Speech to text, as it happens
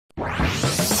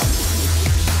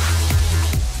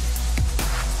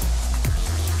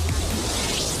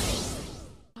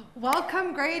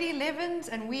Welcome grade 11s,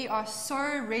 and we are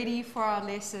so ready for our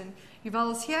lesson.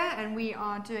 Yuval's here and we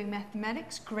are doing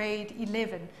mathematics grade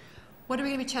 11. What are we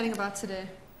going to be chatting about today?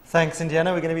 Thanks,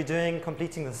 Indiana. We're going to be doing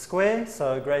completing the square.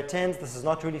 So grade 10s, this is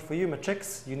not really for you.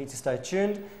 Matrics, you need to stay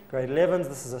tuned. Grade 11s,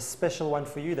 this is a special one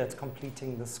for you. That's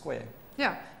completing the square.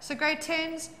 Yeah, so grade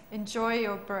 10s, enjoy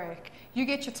your break. You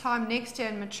get your time next year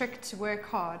in matric to work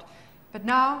hard. But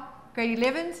now, grade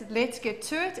 11s, let's get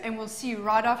to it and we'll see you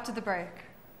right after the break.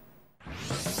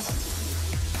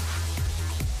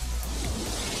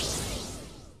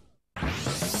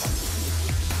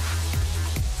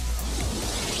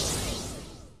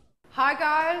 Hi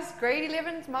guys, grade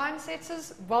 11's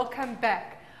Mindsetters, welcome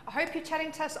back. I hope you're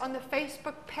chatting to us on the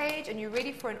Facebook page and you're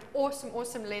ready for an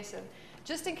awesome lesson.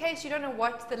 Just in case you don't know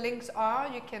what the links are,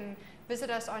 you can visit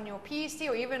us on your PC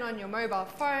or even on your mobile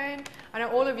phone. I know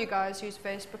all of you guys use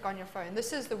Facebook on your phone.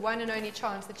 This is the one and only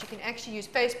chance that you can actually use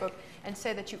Facebook and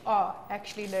say that you are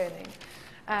actually learning.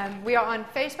 We are on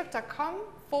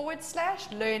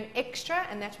facebook.com/learnextra,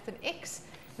 and that's with an X,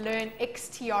 learn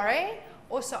XTRA.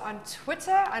 Also on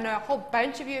Twitter, I know a whole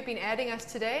bunch of you have been adding us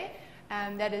today,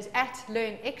 that is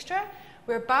 @learnextra.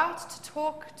 We're about to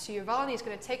talk to Yuval, and he's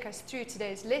going to take us through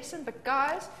today's lesson. But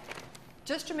guys,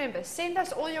 just remember, send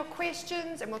us all your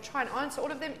questions and we'll try and answer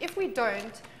all of them. If we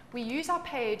don't, we use our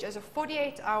page as a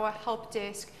 48-hour help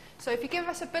desk. So if you give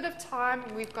us a bit of time,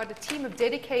 we've got a team of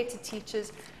dedicated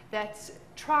teachers that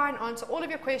try and answer all of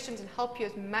your questions and help you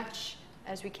as much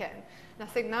as we can. And I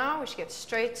think now we should get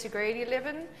straight to grade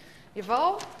 11.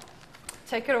 Yuval,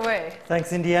 take it away.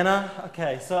 Thanks, Indiana.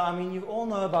 Okay, so you all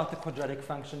know about the quadratic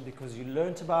function because you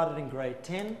learnt about it in grade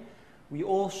 10. We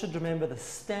all should remember the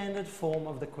standard form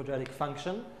of the quadratic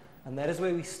function, and that is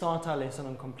where we start our lesson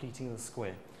on completing the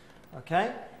square.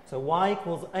 Okay, so y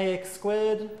equals ax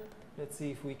squared. Let's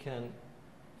see if we can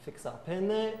fix our pen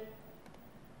there.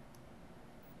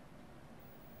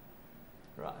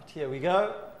 Right, here we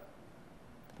go.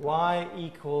 Y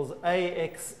equals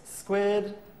ax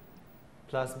squared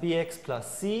plus bx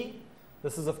plus c.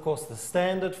 This is, of course, the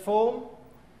standard form.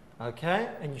 Okay,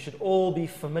 and you should all be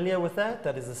familiar with that.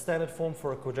 That is the standard form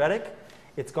for a quadratic.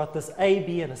 It's got this a,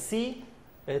 b, and a c.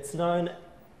 It's known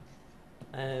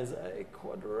as a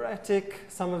quadratic.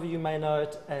 Some of you may know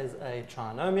it as a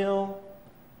trinomial.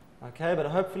 Okay, but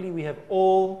hopefully we have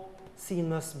all seen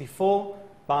this before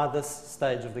by this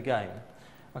stage of the game.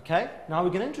 Okay, now we're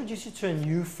going to introduce you to a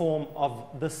new form of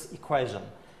this equation.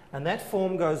 And that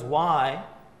form goes y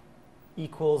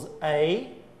equals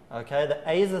a. Okay, the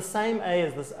a is the same a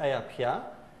as this a up here,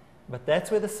 but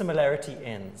that's where the similarity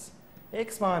ends.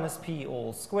 X minus p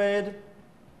all squared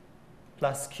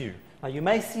plus q. Now you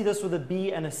may see this with a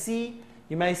b and a c.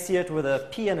 You may see it with a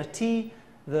p and a t.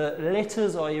 The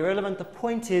letters are irrelevant. The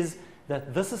point is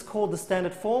that this is called the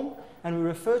standard form, and we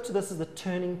refer to this as the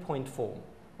turning point form.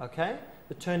 Okay,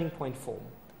 the turning point form.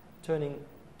 Turning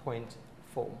point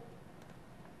form.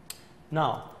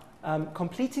 Now,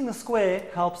 completing the square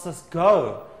helps us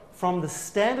go from the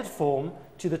standard form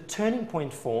to the turning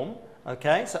point form.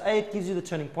 Okay, so A, it gives you the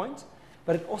turning point,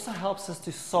 but it also helps us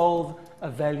to solve a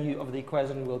value of the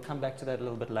equation. We'll come back to that a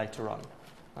little bit later on.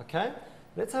 Okay,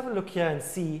 let's have a look here and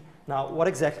see now what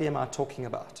exactly am I talking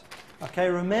about. Okay,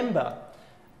 remember,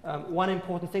 one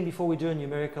important thing before we do a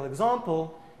numerical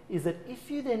example is that if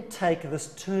you then take this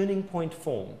turning point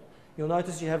form, you'll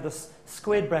notice you have this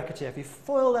squared bracket here. If you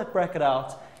FOIL that bracket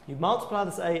out, you multiply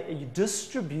this a, and you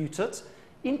distribute it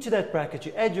into that bracket,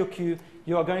 you add your q,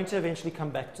 you are going to eventually come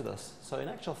back to this. So in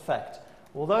actual fact,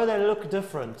 although they look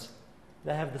different,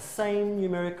 they have the same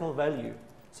numerical value.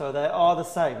 So they are the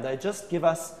same. They just give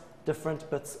us different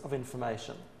bits of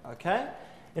information. Okay?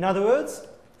 In other words,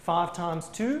 5 times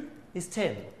 2 is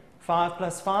 10. 5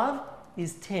 plus 5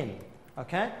 is 10.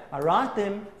 Okay? I write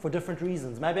them for different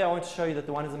reasons. Maybe I want to show you that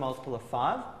the one is a multiple of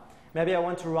 5. Maybe I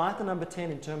want to write the number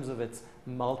 10 in terms of its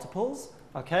multiples.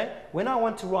 Okay? When I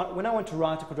want to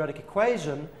write a quadratic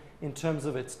equation in terms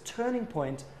of its turning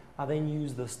point, I then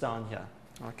use this down here.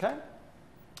 Okay?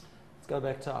 Let's go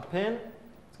back to our pen.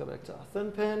 Let's go back to our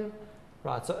thin pen.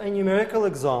 Right, so a numerical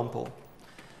example.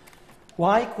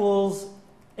 Y equals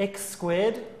x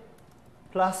squared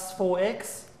plus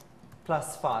 4x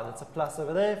plus 5. That's a plus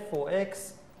over there.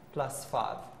 4x plus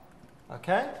 5.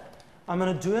 Okay? I'm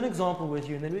going to do an example with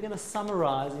you, and then we're going to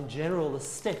summarize in general the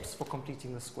steps for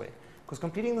completing the square. Because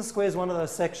completing the square is one of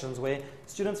those sections where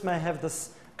students may have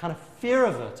this kind of fear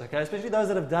of it, okay? Especially those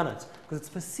that have done it, because it's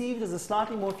perceived as a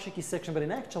slightly more tricky section, but in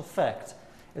actual fact,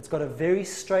 it's got a very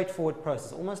straightforward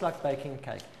process, almost like baking a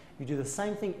cake. You do the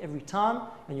same thing every time,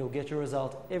 and you'll get your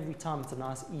result every time. It's a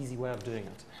nice, easy way of doing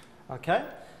it. Okay?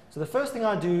 So the first thing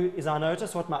I do is I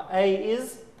notice what my A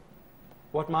is,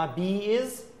 what my B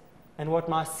is and what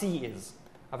my C is.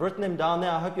 I've written them down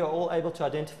there. I hope you're all able to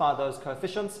identify those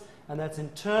coefficients, and that's in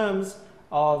terms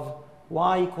of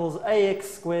y equals ax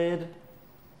squared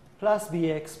plus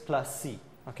bx plus c.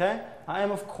 Okay? I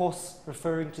am, of course,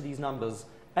 referring to these numbers.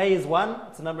 A is 1,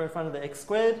 it's a number in front of the x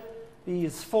squared. B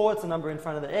is 4, it's a number in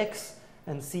front of the x.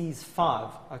 And C is 5.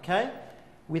 Okay?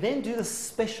 We then do the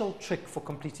special trick for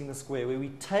completing the square where we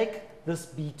take this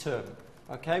b term.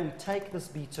 Okay? We take this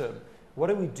b term. What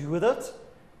do we do with it?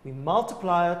 We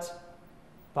multiply it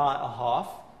by a half.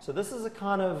 So this is a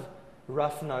kind of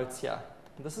rough notes here.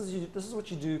 This is what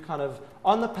you do kind of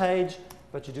on the page,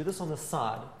 but you do this on the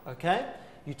side. Okay?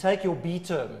 You take your b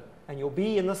term, and your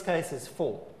b in this case is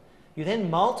 4. You then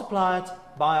multiply it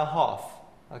by a half.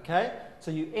 Okay?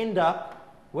 So you end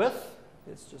up with,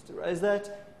 let's just erase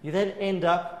that, you then end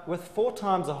up with 4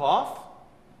 times a half.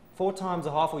 4 times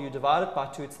a half, or you divide it by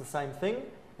 2, it's the same thing,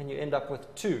 and you end up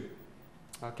with 2.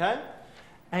 Okay?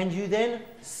 And you then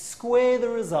square the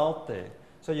result there.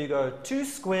 So you go 2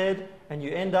 squared, and you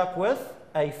end up with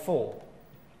a 4.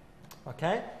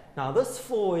 Okay? Now this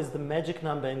 4 is the magic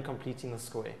number in completing the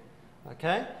square.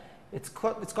 Okay? It's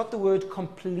got the word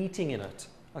completing in it.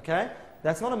 Okay?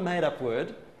 That's not a made-up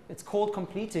word. It's called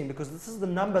completing because this is the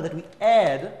number that we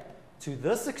add to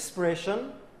this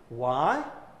expression, y,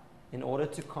 in order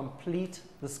to complete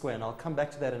the square. And I'll come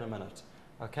back to that in a minute.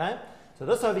 Okay? So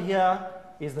this over here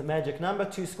is the magic number.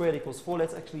 2 squared equals 4.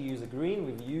 Let's actually use a green.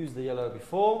 We've used the yellow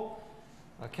before.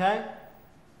 Okay?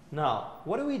 Now,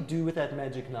 what do we do with that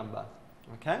magic number?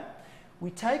 Okay?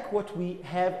 We take what we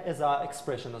have as our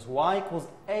expression as y equals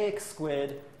ax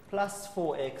squared plus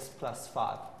 4x plus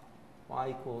 5. Y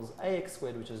equals ax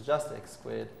squared, which is just x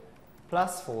squared,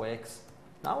 plus 4x.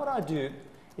 Now what I do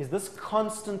is this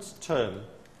constant term,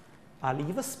 I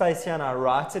leave a space here and I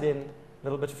write it in a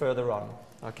little bit further on.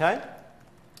 Okay?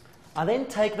 I then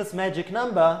take this magic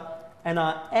number and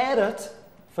I add it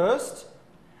first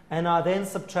and I then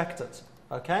subtract it.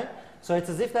 Okay? So it's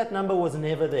as if that number was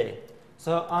never there.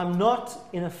 So I'm not,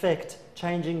 in effect,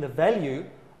 changing the value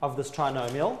of this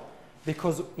trinomial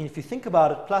because if you think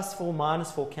about it, plus 4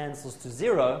 minus 4 cancels to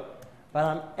 0, but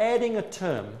I'm adding a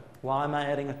term. Why am I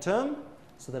adding a term?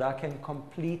 So that I can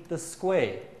complete the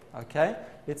square. Okay?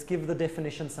 Let's give the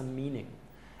definition some meaning.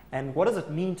 And what does it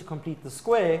mean to complete the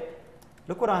square?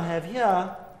 Look what I have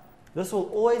here. This will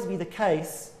always be the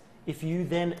case if you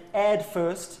then add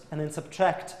first and then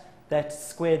subtract that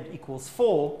squared equals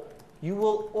 4. You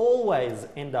will always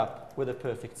end up with a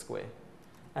perfect square.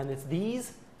 And it's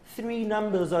these 3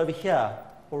 numbers over here,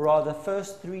 or rather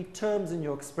first 3 terms in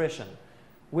your expression,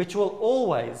 which will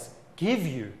always give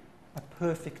you a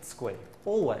perfect square.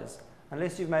 Always.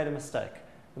 Unless you've made a mistake.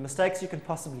 The mistakes you can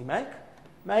possibly make,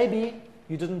 maybe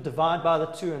you didn't divide by the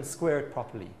 2 and square it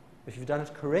properly. If you've done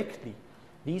it correctly,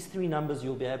 these 3 numbers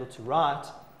you'll be able to write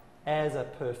as a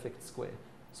perfect square.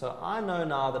 So I know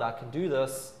now that I can do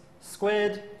this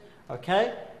squared.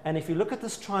 Okay? And if you look at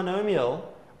this trinomial,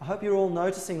 I hope you're all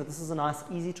noticing that this is a nice,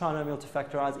 easy trinomial to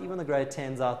factorize, even the grade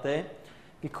 10s out there.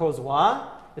 Because why?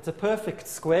 It's a perfect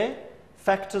square.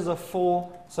 Factors of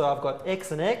 4, so I've got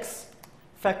x and x.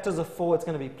 Factors of 4, it's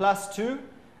going to be plus 2.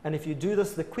 And if you do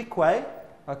this the quick way,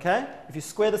 okay, if you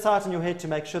square this out in your head to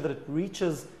make sure that it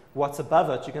reaches what's above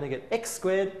it, you're going to get x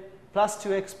squared plus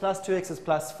 2x is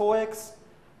plus 4x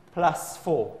plus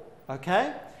 4.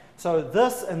 Okay? So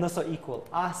this and this are equal.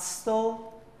 I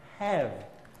still have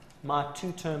my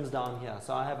 2 terms down here.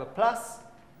 So I have a plus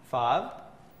 5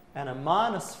 and a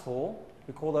minus 4.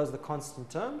 We call those the constant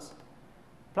terms.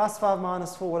 Plus 5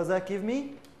 minus 4, what does that give me?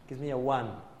 It gives me a 1.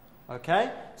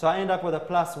 Okay? So I end up with a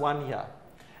plus 1 here.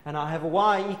 And I have a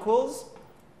y equals,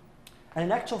 and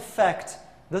in actual fact,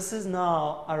 this is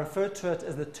now, I refer to it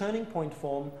as the turning point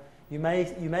form. You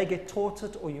may get taught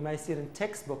it, or you may see it in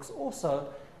textbooks also,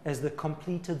 as the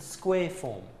completed square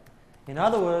form. In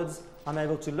other words, I'm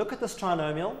able to look at this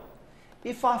trinomial.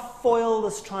 If I FOIL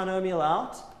this trinomial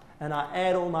out and I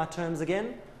add all my terms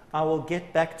again, I will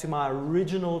get back to my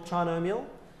original trinomial.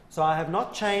 So I have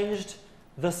not changed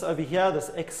this over here,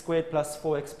 this x squared plus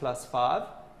 4x plus 5.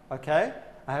 Okay?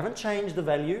 I haven't changed the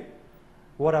value.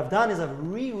 What I've done is I've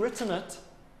rewritten it.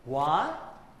 Why?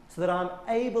 So that I'm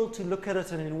able to look at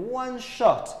it and in one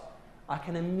shot I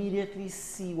can immediately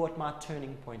see what my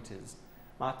turning point is.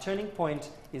 My turning point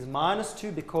is minus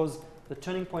 2 because the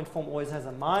turning point form always has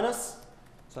a minus.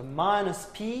 So minus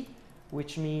p,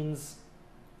 which means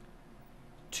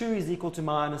 2 is equal to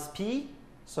minus p.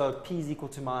 So p is equal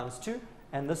to minus 2.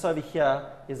 And this over here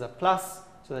is a plus,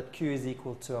 so that q is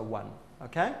equal to a 1.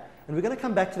 Okay? And we're going to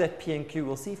come back to that p and q.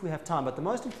 We'll see if we have time. But the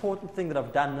most important thing that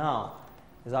I've done now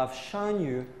is I've shown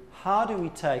you how do we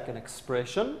take an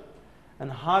expression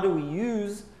and how do we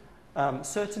use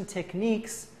certain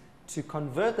techniques to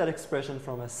convert that expression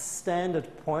from a standard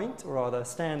point, or rather a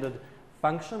standard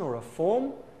function or a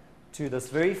form, to this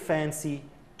very fancy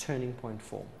turning point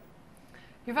form.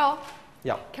 Yuval,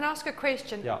 Yeah. can I ask a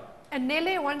question? Yeah.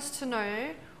 Anele wants to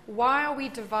know, why are we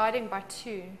dividing by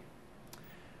 2?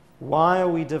 Why are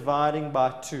we dividing by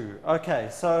 2? Okay,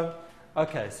 so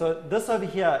this over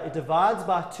here, it divides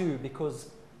by 2 because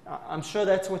I'm sure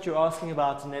that's what you're asking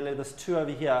about, Nele, this 2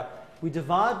 over here. We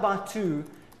divide by 2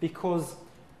 because,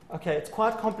 okay, it's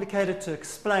quite complicated to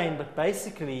explain, but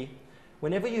basically,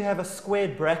 whenever you have a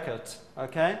squared bracket,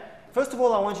 okay, first of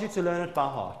all, I want you to learn it by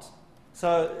heart.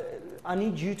 So I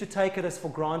need you to take it as for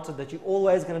granted that you're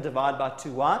always going to divide by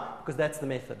 2. Why? Because that's the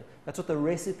method. That's what the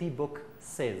recipe book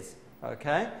says.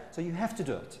 Okay? So you have to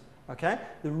do it. Okay?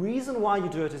 The reason why you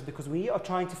do it is because we are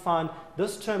trying to find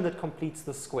this term that completes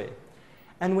the square.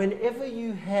 And whenever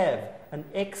you have an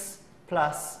x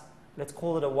plus, let's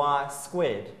call it a y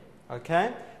squared,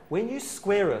 okay? When you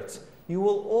square it, you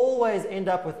will always end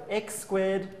up with x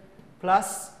squared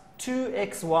plus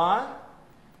 2xy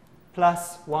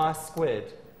plus y squared.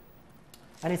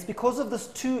 And it's because of this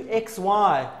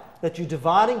 2xy that you're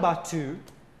dividing by 2,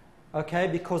 okay,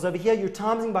 because over here you're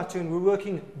timesing by 2 and we're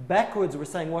working backwards. We're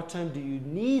saying what term do you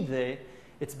need there?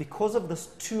 It's because of this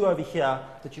 2 over here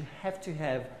that you have to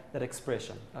have that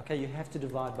expression, okay? You have to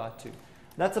divide by 2.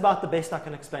 That's about the best I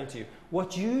can explain to you.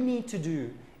 What you need to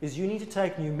do is you need to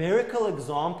take numerical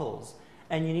examples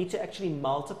and you need to actually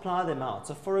multiply them out.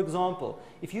 So for example,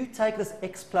 if you take this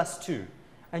x plus 2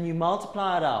 and you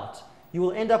multiply it out, you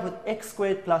will end up with x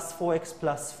squared plus 4x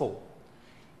plus 4.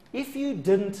 If you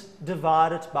didn't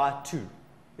divide it by 2,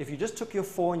 if you just took your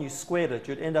 4 and you squared it,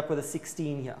 you'd end up with a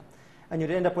 16 here. And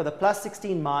you'd end up with a plus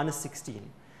 16 minus 16.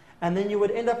 And then you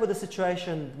would end up with a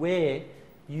situation where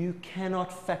you cannot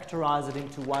factorize it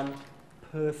into one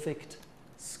perfect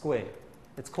square.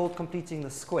 It's called completing the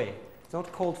square. It's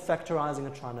not called factorizing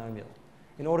a trinomial.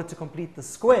 In order to complete the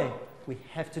square, we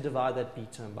have to divide that b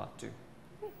term by 2.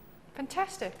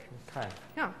 Fantastic. Okay.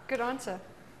 Yeah, good answer.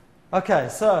 Okay,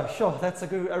 so sure, that's a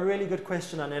really good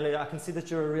question, Aneli. I can see that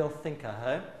you're a real thinker,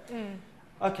 hey?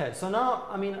 Okay, so now,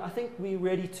 I mean, I think we're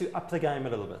ready to up the game a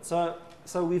little bit.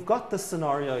 So we've got this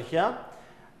scenario here.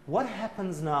 What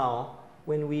happens now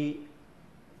when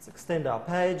let's extend our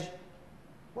page.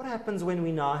 What happens when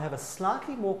we now have a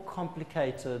slightly more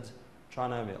complicated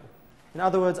trinomial? In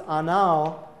other words, I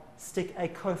now stick a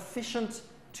coefficient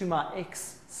to my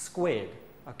x squared,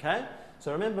 okay?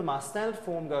 So remember, my standard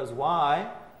form goes y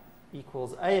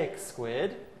equals ax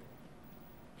squared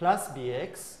plus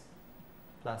bx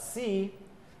plus c.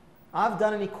 I've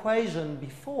done an equation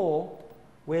before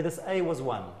where this a was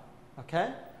 1,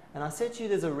 okay? And I said to you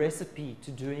there's a recipe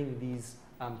to doing these,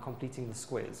 completing the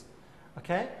squares,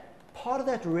 okay? Part of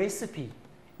that recipe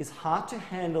is how to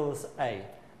handle this a,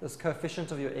 this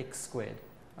coefficient of your x squared,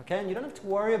 okay? And you don't have to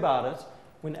worry about it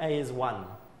when a is 1,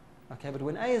 okay? But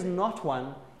when a is not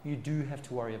 1, you do have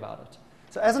to worry about it.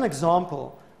 So as an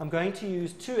example, I'm going to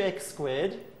use 2x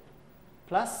squared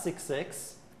plus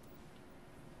 6x,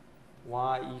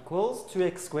 y equals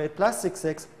 2x squared plus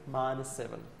 6x minus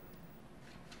 7.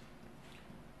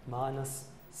 Minus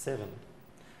 7.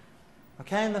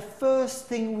 Okay, and the first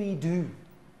thing we do,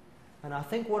 and I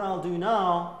think what I'll do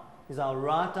now is I'll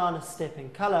write down a step in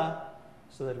color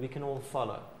so that we can all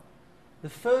follow. The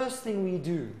first thing we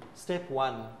do, step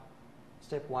one,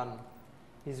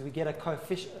 is we get a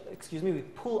coefficient, we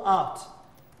pull out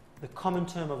the common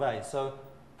term of a. So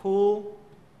pull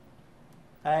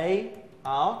a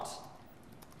out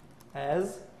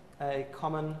as a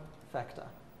common factor.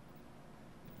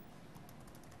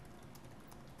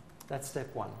 That's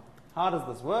step one. How does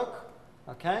this work?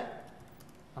 Okay,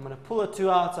 I'm going to pull a 2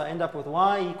 out, so I end up with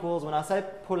y equals, when I say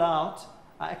pull out,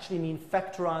 I actually mean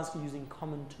factorize using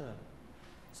common term.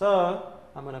 So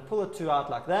I'm going to pull a 2 out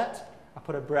like that. I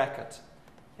put a bracket.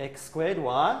 X squared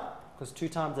y, because 2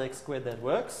 times x squared, that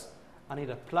works. I need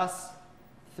a plus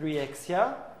 3x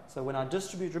here. So when I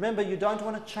distribute, remember, you don't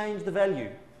want to change the value.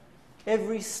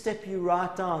 Every step you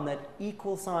write down, that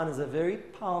equal sign is a very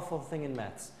powerful thing in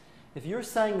maths. If you're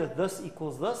saying that this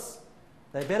equals this,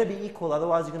 they better be equal,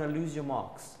 otherwise you're going to lose your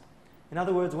marks. In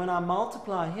other words, when I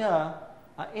multiply here,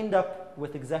 I end up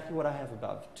with exactly what I have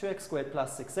above, 2x squared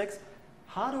plus 6x.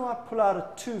 How do I pull out a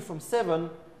 2 from 7?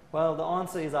 Well, the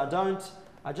answer is I don't.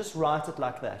 I just write it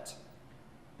like that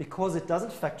because it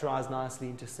doesn't factorize nicely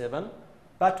into 7.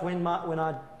 But when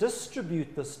I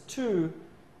distribute this 2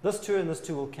 and this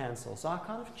 2 will cancel. So I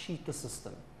kind of cheat the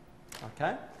system.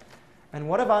 Okay? And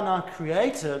what have I now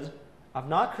created? I've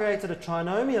now created a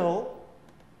trinomial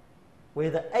where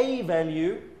the a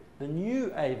value, the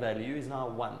new a value, is now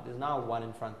 1. There's now a 1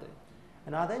 in front there.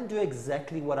 And I then do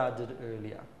exactly what I did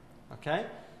earlier. Okay?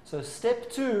 So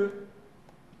step 2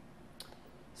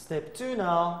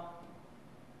 now,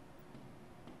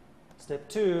 step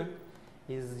 2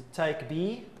 is take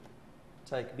b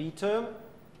term,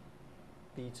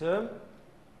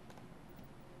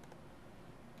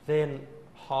 then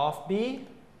half b,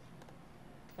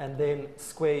 and then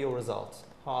square your result.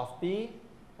 Half b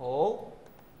all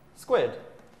squared.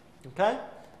 Okay?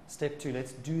 Step 2,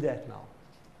 let's do that now.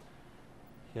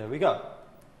 Here we go.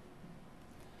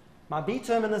 My b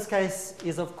term in this case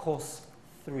is, of course,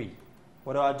 3.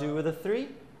 What do I do with the 3?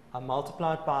 I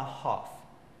multiply it by half.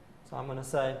 So I'm going to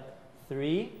say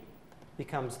 3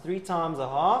 becomes 3 times a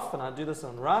half, and I do this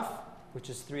on rough, which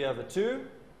is 3 over 2.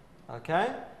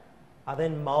 Okay? I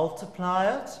then multiply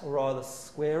it, or rather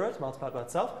square it, multiply it by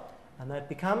itself, and that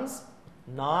becomes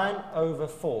 9 over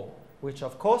 4, which,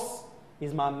 of course,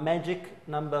 is my magic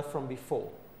number from before.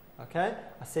 Okay?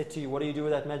 I said to you, what do you do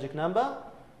with that magic number?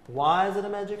 Why is it a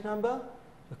magic number?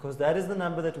 Because that is the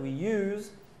number that we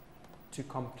use to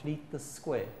complete the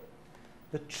square.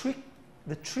 The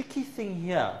tricky thing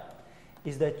here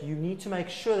is that you need to make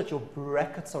sure that your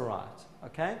brackets are right.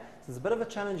 Okay? So it's a bit of a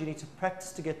challenge. You need to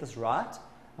practice to get this right.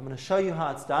 I'm going to show you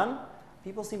how it's done.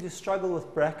 People seem to struggle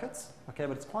with brackets, okay,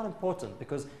 but it's quite important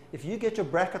because if you get your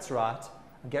brackets right,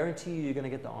 I guarantee you're going to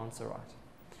get the answer right.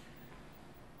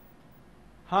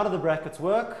 How do the brackets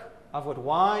work? I've got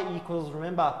y equals,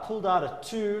 remember I pulled out a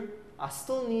 2. I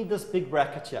still need this big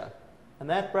bracket here. And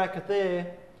that bracket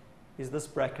there is this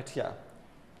bracket here.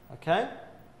 Okay?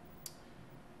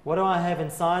 What do I have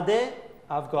inside there?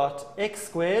 I've got x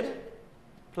squared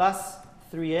plus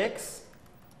 3x,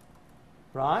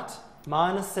 right,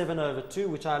 minus 7 over 2,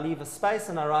 which I leave a space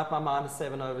and I write my minus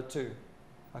 7 over 2.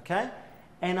 Okay?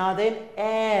 And I then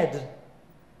add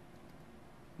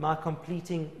my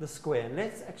completing the square. And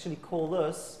let's actually call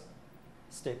this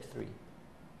step 3.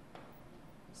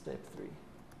 Step 3.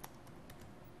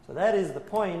 So that is the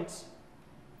point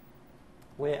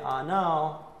where I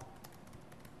now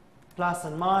plus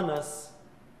and minus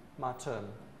my term.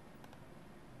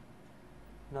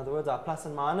 In other words, I plus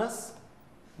and minus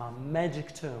my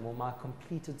magic term or my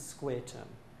completed square term.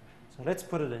 So let's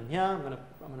put it in here. I'm going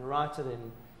to write it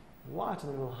in white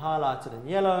and then we'll highlight it in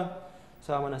yellow.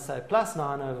 So I'm going to say plus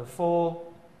 9 over 4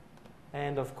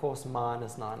 and of course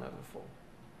minus 9 over 4.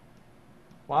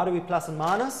 Why do we plus and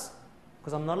minus?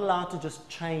 Because I'm not allowed to just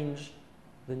change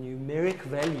the numeric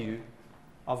value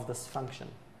of this function.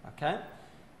 Okay?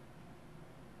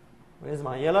 Where's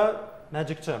my yellow?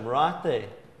 Magic term, right there.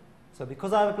 So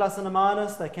because I have a plus and a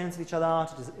minus, they cancel each other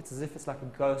out. It's as if it's like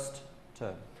a ghost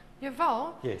term.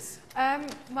 Yuval? Yes.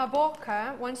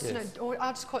 Maboka wants Yes. to know, or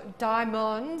I'll just call it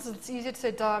diamonds. It's easier to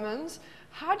say diamonds.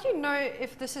 How do you know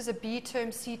if this is a B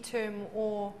term, C term,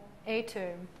 or A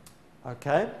term?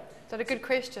 Okay. Is that a good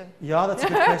question? Yeah, that's a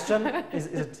good question.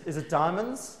 Is it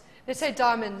diamonds? Let's say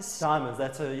diamonds. Diamonds.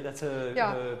 That's a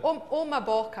Yeah. Or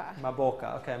Maboka.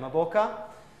 Maboka. Okay, Maboka.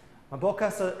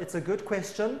 Maboka, so it's a good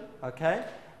question, okay?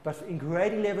 But in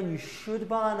grade 11, you should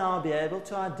by now be able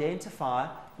to identify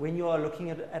when you are looking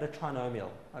at a trinomial,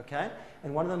 okay?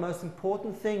 And one of the most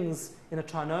important things in a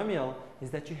trinomial is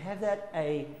that you have that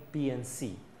a, b, and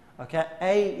c, okay?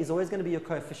 A is always going to be your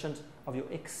coefficient of your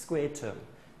x squared term.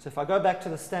 So if I go back to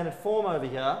the standard form over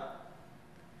here,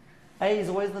 a is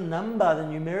always the number, the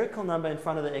numerical number in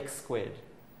front of the x squared.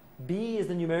 B is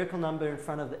the numerical number in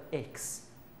front of the x.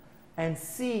 And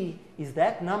c is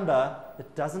that number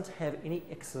that doesn't have any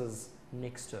x's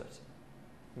next to it.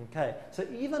 Okay, so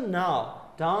even now,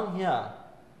 down here,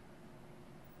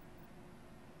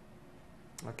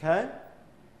 okay,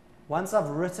 once I've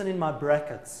written in my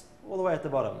brackets, all the way at the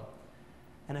bottom,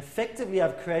 and effectively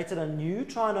I've created a new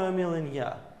trinomial in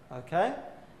here, okay?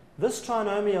 This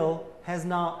trinomial has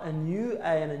now a new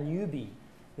a and a new b.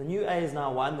 The new a is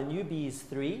now 1, the new b is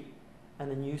 3, and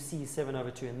the new c is 7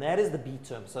 over 2, and that is the b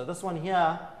term. So this one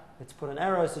here, let's put an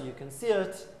arrow so you can see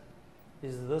it,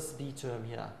 is this b term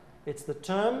here. It's the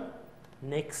term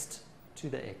next to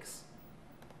the x.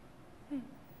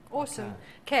 Awesome.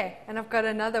 Okay, and I've got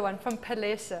another one from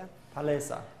Palesa.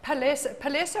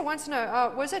 Palesa wants to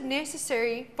know, was it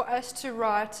necessary for us to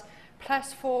write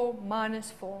plus 4 minus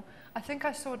 4? I think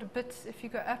I saw it a bit, if you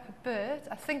go up a bit,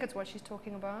 I think it's what she's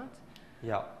talking about.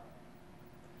 Yeah.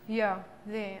 Yeah,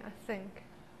 there, I think.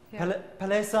 Yeah.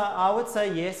 Palesa, I would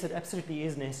say yes, it absolutely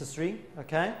is necessary,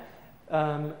 okay?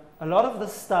 A lot of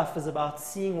this stuff is about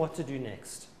seeing what to do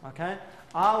next, okay?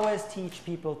 I always teach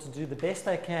people to do the best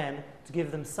they can to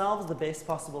give themselves the best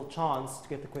possible chance to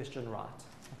get the question right,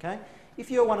 okay? If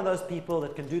you're one of those people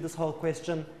that can do this whole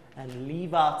question and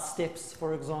leave out steps,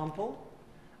 for example,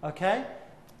 okay,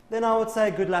 then I would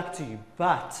say good luck to you.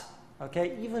 But,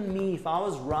 okay, even me, if I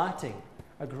was writing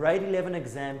a grade 11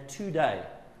 exam today,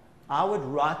 I would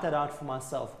write that out for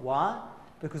myself. Why?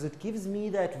 Because it gives me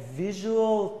that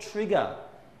visual trigger.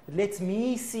 It lets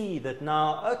me see that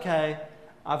now, okay,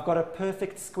 I've got a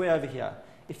perfect square over here.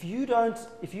 If you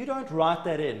don't write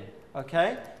that in,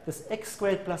 okay, this x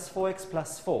squared plus 4x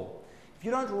plus 4, if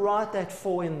you don't write that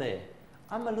 4 in there,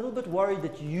 I'm a little bit worried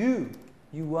that you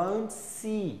won't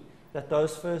see that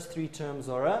those first three terms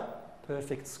are a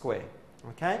perfect square,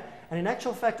 okay? And in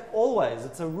actual fact, always,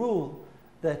 it's a rule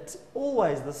that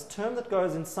always this term that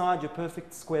goes inside your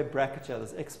perfect square bracket here,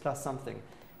 this x plus something,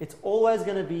 it's always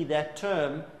going to be that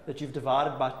term that you've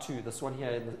divided by 2, this one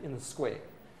here in the square.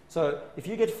 So if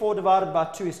you get 4 divided by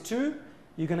 2 is 2,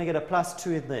 you're going to get a plus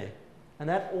 2 in there. And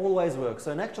that always works.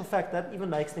 So in actual fact, that even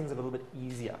makes things a little bit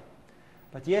easier.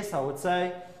 But yes, I would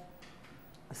say,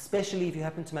 especially if you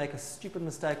happen to make a stupid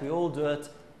mistake, we all do it,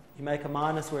 you make a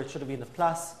minus where it should have been a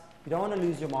plus, you don't want to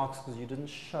lose your marks because you didn't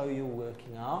show your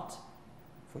working out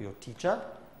for your teacher.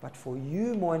 But for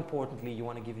you, more importantly, you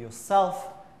want to give yourself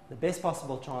the best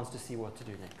possible chance to see what to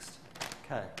do next.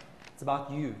 Okay. It's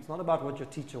about you. It's not about what your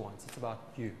teacher wants. It's about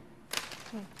you.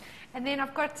 And then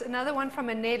I've got another one from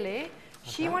Anele.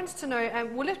 She wants to know,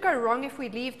 will it go wrong if we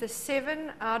leave the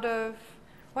 7 out of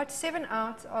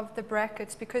the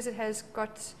brackets because it has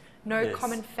got no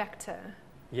common factor?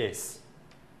 Yes.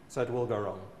 So it will go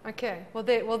wrong. Okay. Well,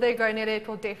 there you go, Anele. It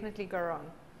will definitely go wrong.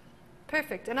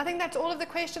 Perfect. And I think that's all of the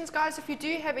questions, guys. If you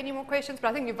do have any more questions, but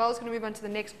I think Yuval's going to move on to the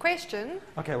next question.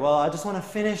 Okay, well, I just want to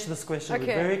finish this question. Okay.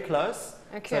 We're very close.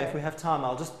 Okay. So if we have time,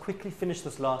 I'll just quickly finish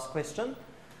this last question.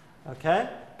 Okay?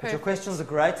 But your Perfect. questions are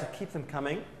great, so keep them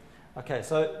coming. Okay,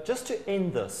 so just to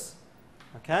end this,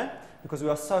 okay, because we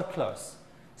are so close.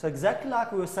 So exactly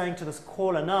like we were saying to this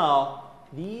caller now,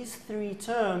 these three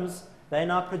terms, they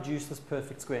now produce this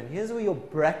perfect square. And here's where your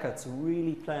brackets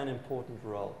really play an important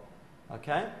role.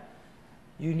 Okay?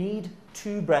 You need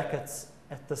 2 brackets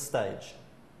at this stage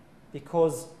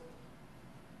because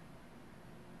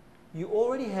you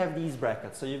already have these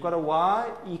brackets. So you've got a y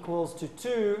equals to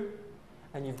 2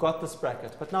 and you've got this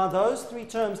bracket. But now those 3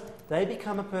 terms, they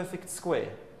become a perfect square.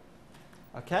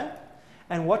 Okay?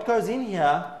 And what goes in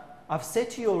here, I've said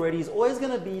to you already, is always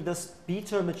going to be this b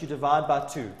term that you divide by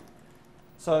 2.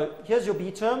 So here's your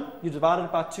b term, you divide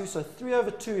it by 2, so 3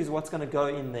 over 2 is what's going to go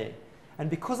in there. And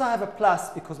because I have a plus,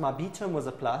 because my b term was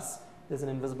a plus, there's an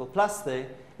invisible plus there,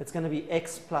 it's going to be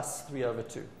x plus 3 over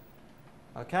 2.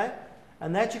 Okay?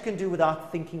 And that you can do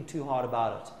without thinking too hard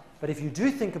about it. But if you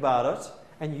do think about it,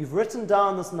 and you've written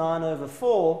down this 9 over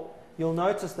 4, you'll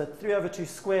notice that 3 over 2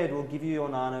 squared will give you your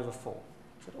 9 over 4.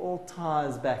 So it all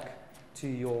ties back to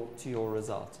your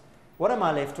result. What am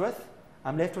I left with?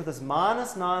 I'm left with this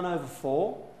minus 9 over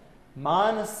 4,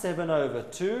 minus 7 over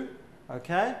 2,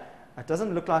 okay? It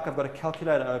doesn't look like I've got a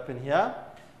calculator open here.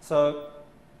 So,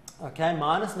 okay,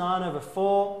 minus 9 over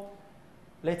 4.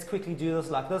 Let's quickly do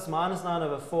this like this. Minus 9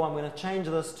 over 4, I'm going to change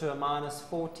this to a minus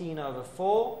 14 over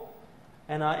 4.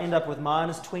 And I end up with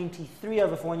minus 23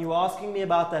 over 4. And you were asking me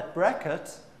about that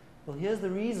bracket. Well, here's the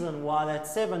reason why that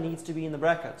 7 needs to be in the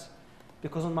bracket.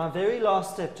 Because on my very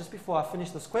last step, just before I finish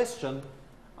this question,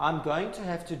 I'm going to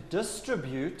have to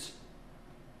distribute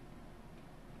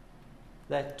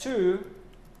that 2,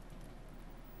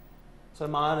 so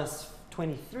minus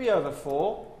 23 over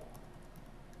 4.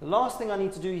 The last thing I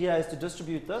need to do here is to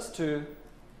distribute this 2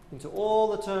 into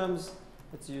all the terms.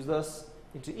 Let's use this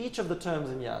into each of the terms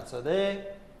in here. So there,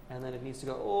 and then it needs to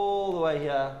go all the way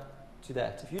here to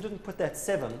that. If you didn't put that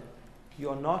 7,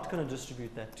 you're not going to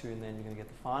distribute that 2, and then you're going to get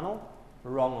the final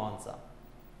wrong answer.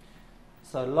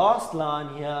 So last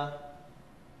line here,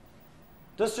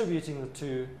 distributing the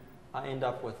 2, I end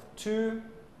up with 2x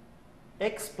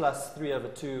plus 3 over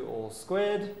 2 all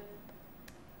squared.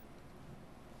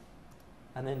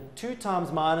 And then 2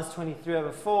 times minus 23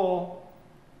 over 4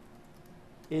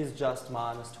 is just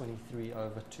minus 23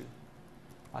 over 2.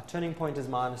 Our turning point is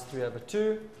minus 3 over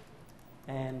 2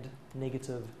 and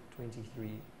negative 23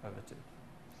 over 2.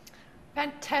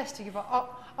 Fantastic, Yuval.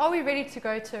 Are we ready to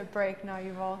go to a break now,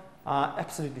 Yuval? I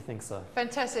absolutely think so.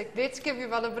 Fantastic. Let's give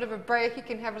Yuval a bit of a break. You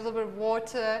can have a little bit of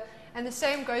water. And the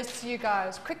same goes to you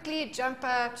guys. Quickly jump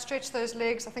up, stretch those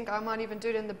legs. I think I might even do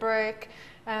it in the break.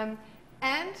 And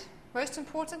most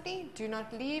importantly, do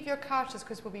not leave your couches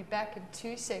because we'll be back in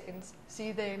 2 seconds. See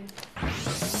you then.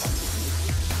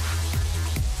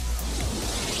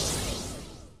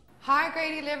 Hi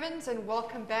grade 11s and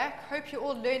welcome back. Hope you're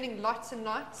all learning lots and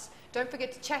lots. Don't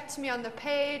forget to chat to me on the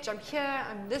page. I'm here,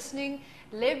 I'm listening.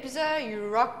 Lebza, you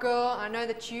rock girl. I know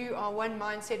that you are one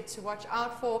mindset to watch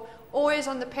out for. Always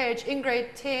on the page in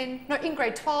grade 10, no, in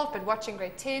grade 12, but watching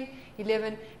grade 10,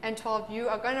 11, and 12. You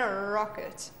are going to rock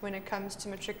it when it comes to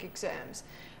matric exams.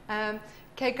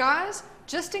 Okay, guys,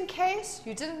 just in case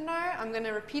you didn't know, I'm going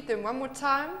to repeat them one more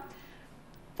time.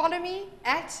 Follow me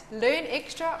at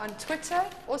LearnExtra on Twitter,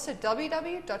 also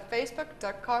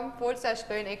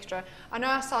www.facebook.com/LearnExtra. I know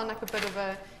I sound like a bit of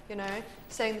a,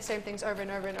 saying the same things over and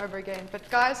over and over again, but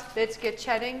guys, let's get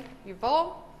chatting.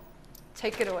 Yuval,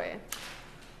 take it away.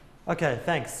 Okay,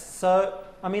 thanks. So,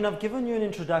 I've given you an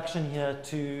introduction here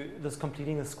to this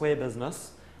completing the square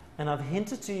business, and I've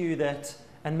hinted to you that,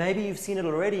 and maybe you've seen it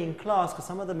already in class, because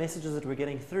some of the messages that we're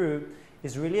getting through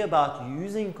is really about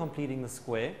using completing the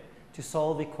square to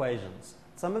solve equations.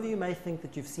 Some of you may think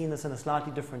that you've seen this in a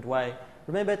slightly different way.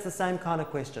 Remember, it's the same kind of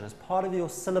question. As part of your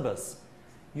syllabus,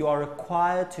 you are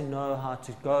required to know how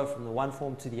to go from the one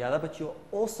form to the other, but you're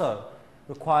also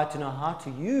required to know how to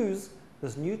use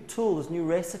this new tool, this new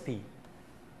recipe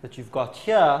that you've got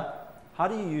here. How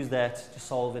do you use that to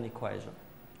solve an equation?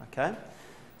 Okay?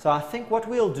 So I think what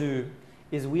we'll do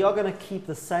is we are going to keep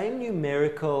the same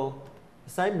numerical,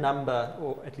 the same number,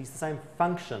 or at least the same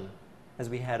function as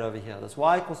we had over here. This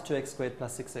y equals 2x squared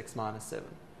plus 6x minus 7.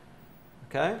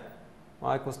 Okay?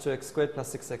 Y equals 2x squared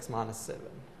plus 6x minus 7.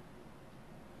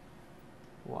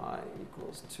 Y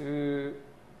equals 2.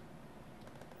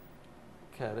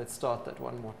 Okay, let's start that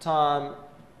one more time.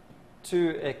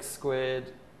 2x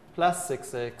squared plus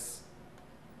 6x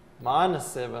minus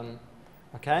 7.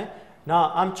 Okay?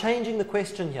 Now, I'm changing the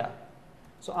question here.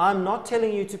 So I'm not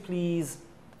telling you to please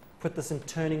put this in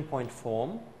turning point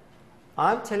form.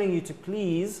 I'm telling you to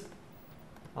please,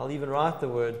 I'll even write the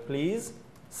word please,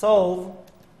 solve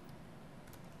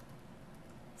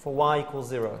for y equals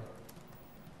 0.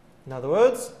 In other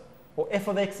words, or f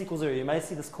of x equals 0. You may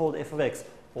see this called f of x.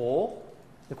 Or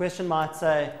the question might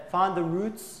say, find the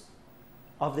roots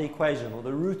of the equation or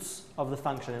the roots of the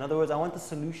function. In other words, I want the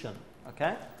solution.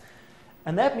 Okay?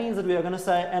 And that means that we are going to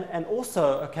say, and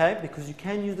also, okay, because you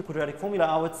can use the quadratic formula,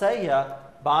 I would say here,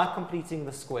 by completing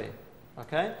the square.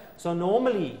 Okay? So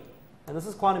normally, and this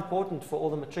is quite important for all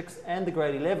the matrics and the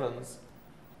grade 11s,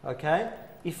 okay,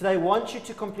 if they want you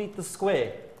to complete the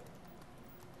square,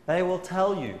 they will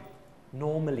tell you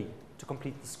normally to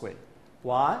complete the square.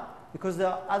 Why? Because there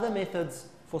are other methods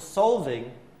for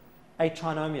solving a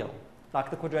trinomial,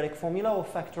 like the quadratic formula or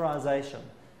factorization.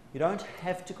 You don't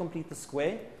have to complete the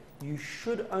square. You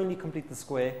should only complete the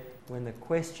square when the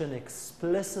question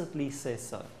explicitly says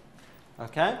so.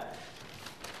 Okay?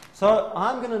 So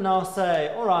I'm going to now say,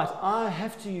 all right, I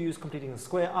have to use completing the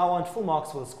square. I want full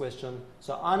marks for this question,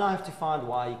 so I now have to find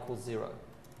y equals 0.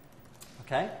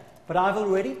 Okay? But I've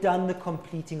already done the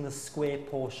completing the square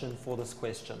portion for this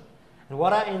question. And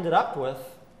what I ended up with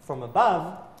from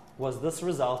above was this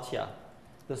result here.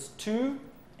 This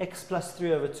 2x plus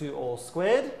 3 over 2 all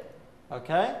squared.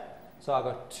 Okay? So I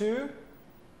got 2. Let's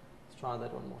try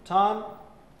that one more time.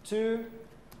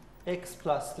 2x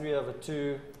plus 3 over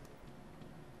 2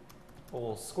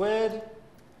 all squared.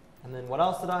 And then what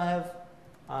else did I have?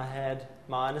 I had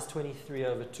minus 23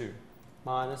 over 2.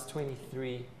 Minus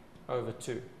 23 over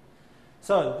 2.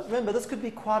 So remember, this could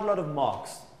be quite a lot of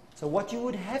marks. So what you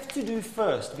would have to do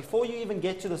first, before you even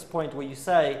get to this point where you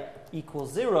say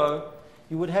equals 0,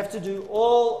 you would have to do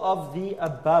all of the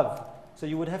above. So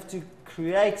you would have to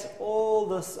create all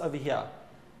this over here.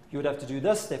 You would have to do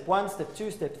this, step 1, step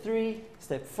 2, step 3,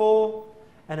 step 4,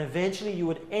 and eventually you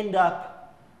would end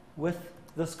up with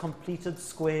this completed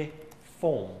square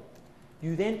form.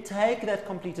 You then take that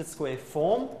completed square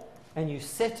form and you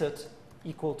set it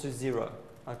equal to 0.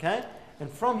 Okay? And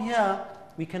from here,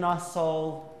 we can now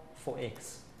solve for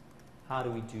x. How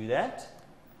do we do that?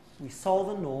 We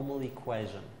solve a normal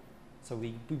equation. So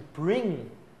we bring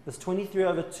this 23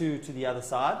 over 2 to the other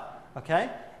side. Okay?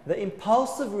 The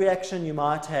impulsive reaction you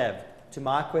might have to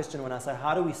my question when I say,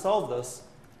 how do we solve this?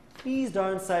 Please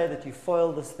don't say that you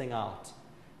FOIL this thing out.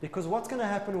 Because what's going to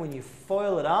happen when you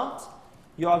FOIL it out,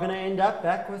 you are going to end up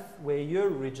back with where you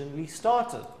originally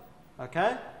started.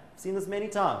 Okay? I've seen this many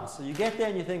times. So you get there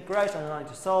and you think, great, I'm going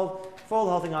to solve. FOIL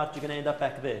the whole thing out, you're going to end up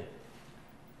back there.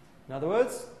 In other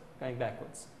words, going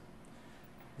backwards.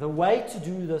 The way to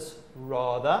do this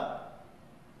rather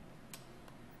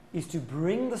is to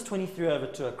bring this 23 over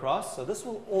 2 across. So this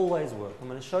will always work. I'm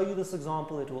going to show you this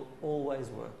example. It will always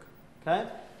work. Okay?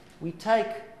 We take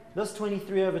this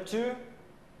 23 over 2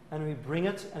 and we bring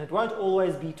it, and it won't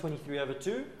always be 23 over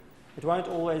 2. It won't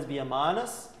always be a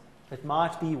minus. It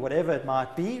might be whatever it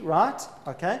might be, right?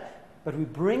 Okay? But we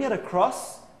bring it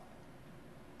across,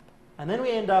 And then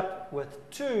we end up with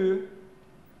 2x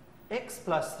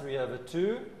plus 3 over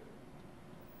 2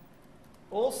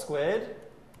 all squared,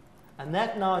 and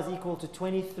that now is equal to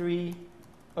 23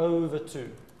 over 2.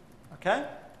 Okay?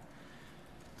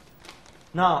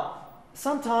 Now,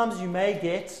 sometimes you may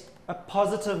get a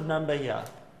positive number here,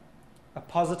 a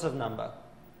positive number.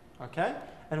 Okay?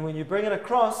 And when you bring it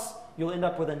across, you'll end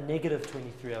up with a negative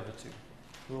 23 over 2.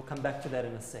 We'll come back to that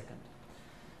in a second.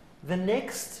 The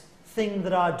next thing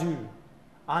that I do,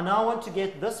 I now want to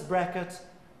get this bracket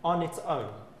on its own.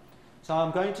 So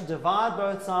I'm going to divide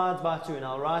both sides by 2, and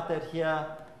I'll write that here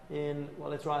in, well,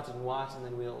 let's write it in white and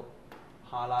then we'll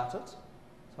highlight it.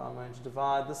 So I'm going to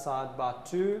divide this side by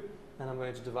 2, and I'm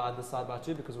going to divide this side by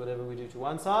 2, because whatever we do to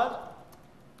one side,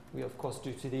 we of course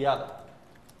do to the other.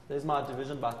 There's my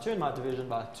division by 2 and my division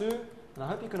by 2, and I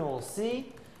hope you can all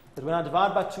see that when I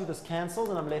divide by 2, this cancels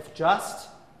and I'm left just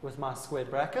with my squared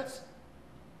bracket.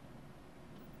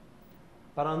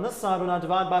 But on this side, when I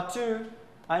divide by 2,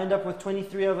 I end up with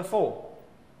 23 over 4.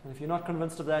 And if you're not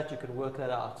convinced of that, you can work that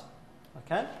out.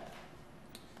 Okay?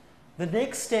 The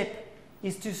next step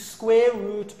is to square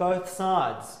root both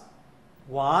sides.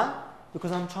 Why?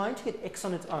 Because I'm trying to get x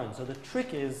on its own. So the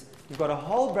trick is, you've got a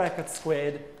whole bracket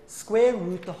squared, square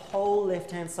root the whole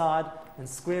left-hand side, and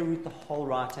square root the whole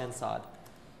right-hand side.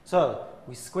 So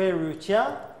we square root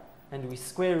here, and we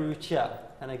square root here.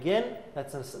 And again,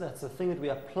 that's a thing that we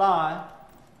apply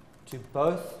to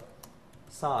both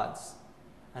sides.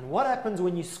 And what happens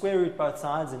when you square root both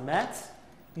sides in maths?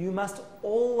 You must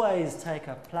always take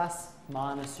a plus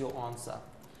minus your answer.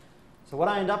 So what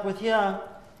I end up with here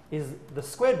is the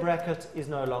squared bracket is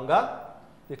no longer,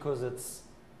 because it's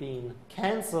been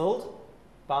cancelled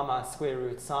by my square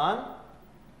root sign.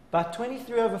 But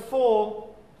 23 over 4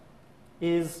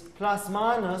 is plus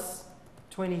minus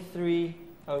 23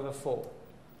 over 4.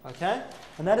 Okay?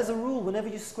 And that is a rule. Whenever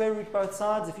you square root both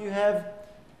sides, if you have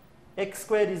x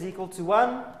squared is equal to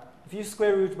 1, if you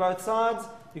square root both sides,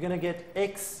 you're going to get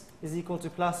x is equal to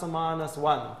plus or minus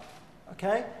 1.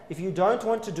 Okay? If you don't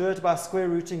want to do it by square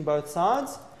rooting both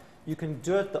sides, you can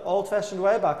do it the old-fashioned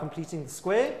way by completing the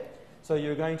square. So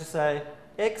you're going to say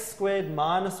x squared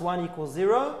minus 1 equals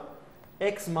 0,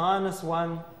 x minus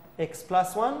 1, x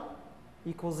plus 1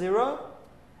 equals 0,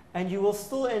 and you will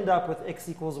still end up with x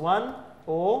equals 1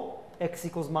 or x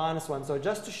equals minus 1. So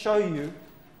just to show you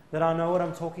that I know what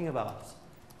I'm talking about,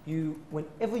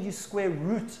 whenever you square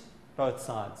root both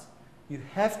sides, you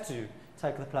have to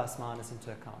take the plus minus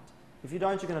into account. If you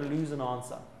don't, you're going to lose an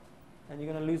answer and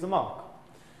you're going to lose a mark.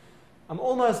 I'm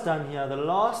almost done here. The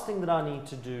last thing that I need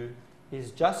to do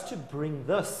is just to bring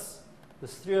this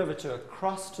 3 over 2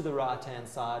 across to the right-hand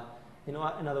side. In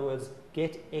other words,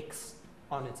 get x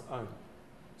on its own.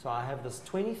 So I have this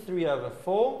 23 over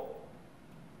 4,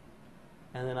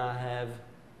 and then I have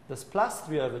this plus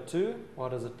 3 over 2.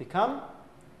 What does it become?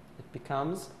 It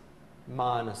becomes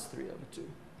minus 3 over 2.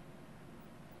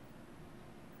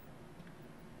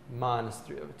 Minus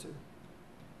 3 over 2.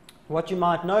 What you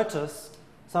might notice,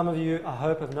 some of you I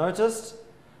hope have noticed,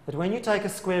 that when you take a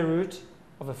square root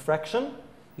of a fraction,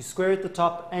 you square root the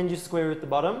top and you square root the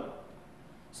bottom.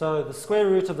 So the square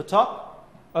root of the top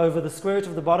over the square root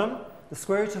of the bottom. The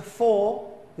square root of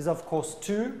 4 is of course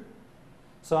 2.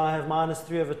 So I have minus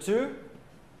 3 over 2.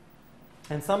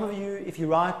 And some of you, if you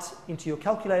write into your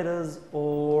calculators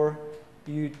or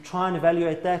you try and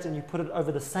evaluate that and you put it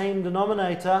over the same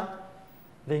denominator,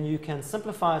 then you can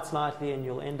simplify it slightly and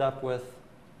you'll end up with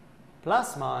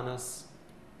plus minus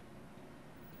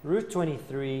root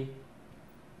 23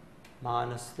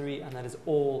 minus 3, and that is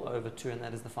all over 2, and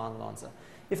that is the final answer.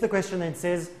 If the question then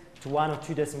says to 1 or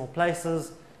 2 decimal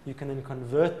places, you can then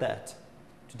convert that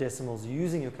to decimals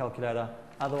using your calculator.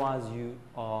 Otherwise, you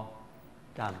are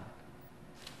done.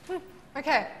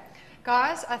 Okay,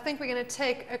 guys, I think we're going to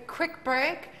take a quick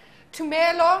break.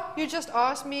 Tumelo, you just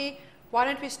asked me, why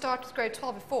don't we start with grade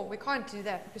 12 at 4? We can't do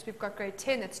that because we've got grade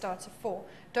 10 that starts at 4.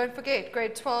 Don't forget,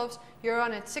 grade 12s, you're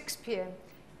on at 6 p.m.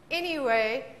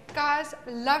 Anyway, guys,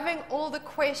 loving all the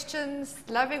questions,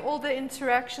 loving all the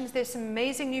interactions. There's some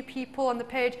amazing new people on the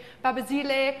page.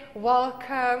 Babazile,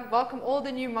 welcome. Welcome all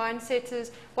the new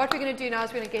mindsetters. What we're going to do now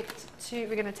is we're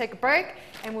going to take a break,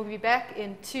 and we'll be back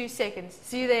in 2 seconds.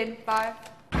 See you then. Bye.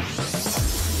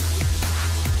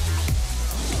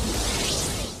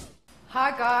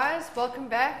 Hi guys, welcome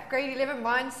back. Grade 11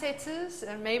 mindsetters,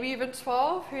 and maybe even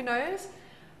 12, who knows.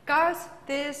 Guys,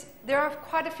 there are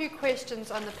quite a few questions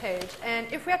on the page, and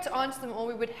if we had to answer them all,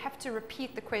 we would have to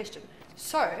repeat the question.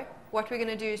 So what we're going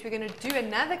to do is we're going to do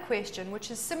another question,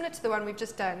 which is similar to the one we've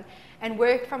just done, and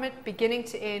work from it beginning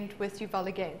to end with Yuval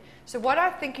again. So what I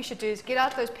think you should do is get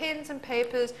out those pens and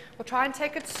papers. We'll try and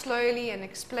take it slowly and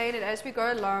explain it as we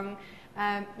go along.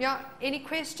 Any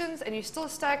questions and you're still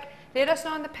stuck, let us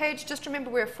know on the page. Just remember,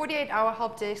 we're a 48-hour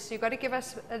help desk, so you've got to give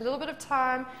us a little bit of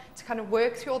time to kind of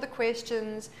work through all the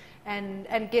questions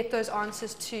and get those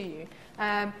answers to you.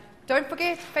 Don't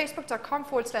forget,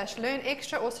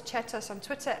 facebook.com/learnextra. Also chat to us on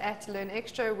Twitter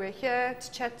 @learnextra. We're here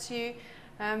to chat to you.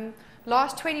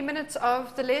 Last 20 minutes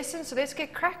of the lesson, so let's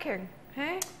get cracking.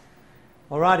 Hey?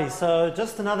 Alrighty, so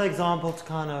just another example to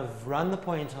kind of run the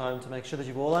point home to make sure that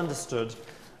you've all understood.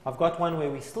 I've got one where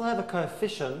we still have a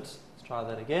coefficient. Let's try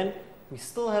that again. We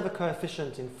still have a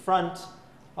coefficient in front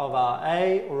of our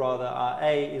a, or rather our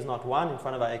a is not 1, in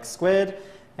front of our x squared.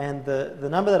 And the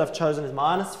number that I've chosen is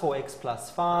minus 4x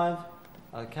plus 5.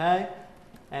 Okay?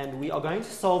 And we are going to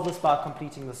solve this by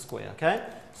completing the square. Okay?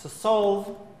 So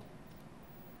solve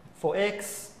for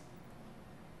x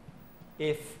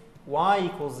if y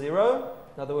equals 0.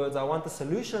 In other words, I want the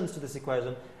solutions to this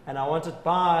equation, and I want it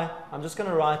by, I'm just going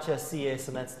to write here CS,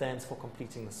 and that stands for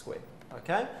completing the square.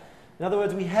 Okay? In other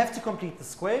words, we have to complete the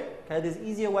square. Okay? There's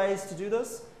easier ways to do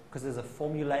this, because there's a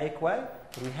formulaic way,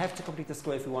 but we have to complete the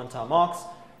square if we want our marks.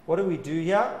 What do we do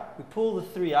here? We pull the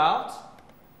 3 out.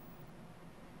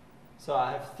 So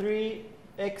I have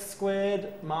 3x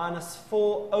squared minus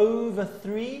 4 over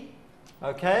 3.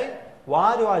 Okay?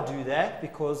 Why do I do that?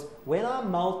 Because when I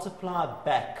multiply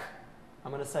back,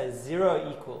 I'm going to say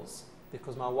 0 equals,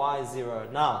 because my y is 0.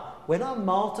 Now, when I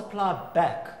multiply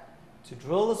back, to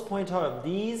drill this point home,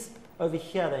 these over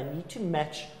here, they need to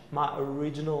match my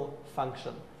original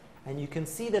function. And you can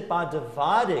see that by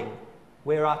dividing,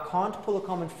 where I can't pull a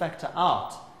common factor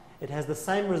out, it has the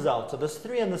same result. So this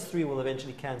 3 and this 3 will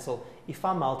eventually cancel if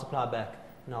I multiply back,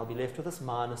 and I'll be left with this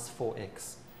minus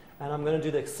 4x. And I'm going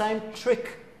to do the same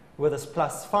trick with this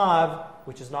plus 5,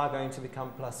 which is now going to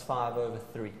become plus 5 over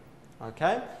 3.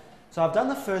 Okay? So I've done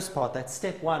the first part, that's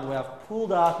step 1, where I've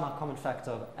pulled out my common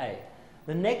factor of a.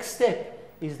 The next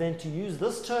step is then to use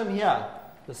this term here,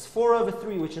 this 4 over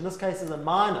 3, which in this case is a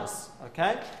minus,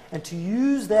 okay? And to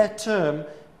use that term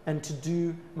and to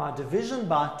do my division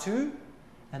by 2,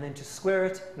 and then to square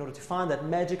it in order to find that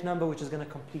magic number, which is going to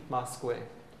complete my square.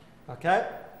 Okay?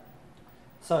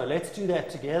 So let's do that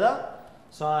together.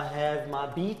 So I have my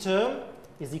b term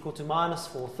is equal to minus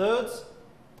 4/3,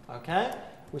 okay?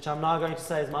 Which I'm now going to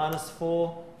say is minus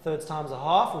 4/3 times a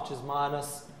half, which is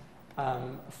minus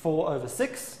 4 over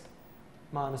 6.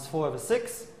 Minus 4 over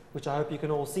 6, which I hope you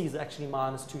can all see is actually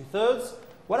minus 2/3.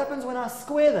 What happens when I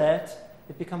square that?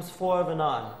 It becomes 4 over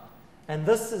 9. And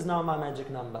this is now my magic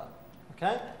number.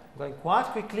 Okay? I'm going quite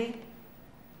quickly.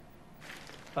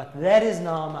 But that is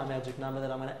now my magic number that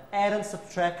I'm going to add and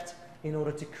subtract in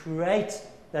order to create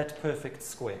that perfect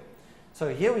square. So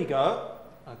here we go.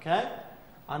 Okay?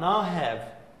 I now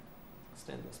have,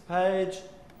 extend this page.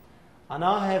 I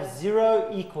now have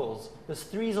 0 equals, there's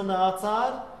 3's on the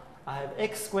outside. I have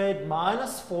x squared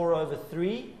minus 4 over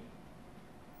 3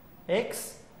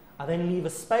 x. I then leave a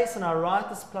space and I write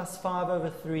this plus 5 over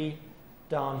 3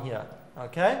 down here.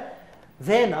 Okay?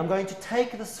 Then I'm going to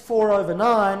take this 4 over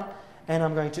 9 and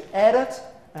I'm going to add it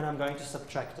and I'm going to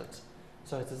subtract it.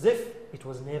 So it's as if it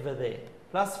was never there.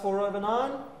 Plus 4 over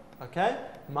 9, okay?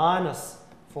 Minus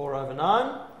 4 over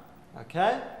 9,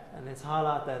 okay? And let's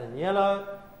highlight that in yellow.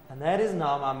 And that is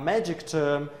now my magic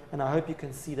term, and I hope you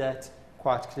can see that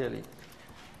quite clearly.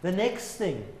 The next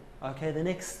thing, okay, the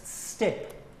next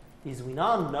step is we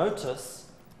now notice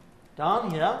down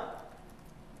here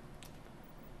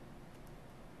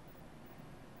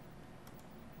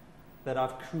that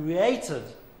I've created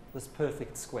this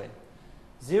perfect square.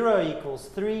 0 equals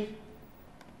 3.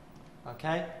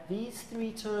 Okay, these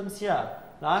 3 terms here,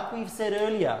 like we've said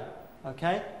earlier,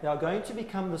 okay, they are going to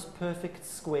become this perfect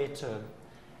square term.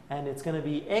 And it's going to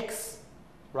be x,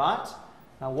 right?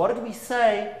 Now what did we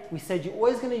say? We said you're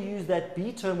always going to use that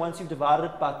b term once you've divided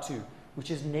it by 2, which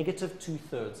is negative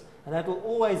 2/3. And that will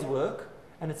always work.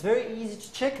 And it's very easy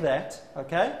to check that,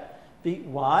 okay?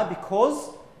 Why?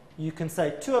 Because you can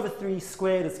say 2 over 3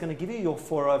 squared, it's going to give you your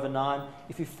 4 over 9.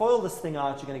 If you FOIL this thing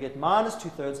out, you're going to get minus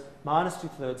 2/3, minus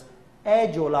 2/3.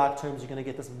 Add your like terms, you're going to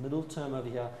get this middle term over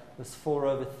here, this 4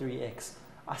 over 3x.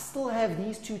 I still have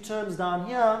these 2 terms down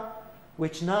here,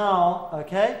 which now,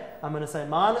 okay, I'm going to say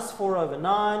minus 4 over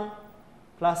 9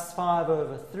 plus 5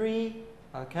 over 3,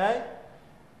 okay?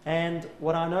 And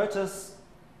what I notice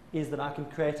is that I can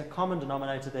create a common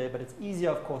denominator there, but it's easier,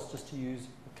 of course, just to use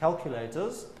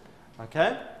calculators.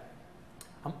 Okay?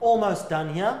 I'm almost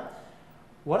done here.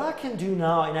 What I can do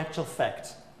now in actual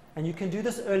fact, and you can do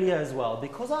this earlier as well,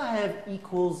 because I have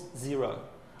equals 0,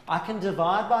 I can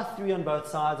divide by 3 on both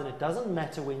sides, and it doesn't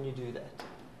matter when you do that.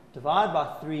 Divide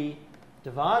by 3,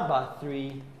 divide by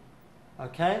 3,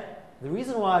 okay? The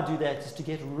reason why I do that is to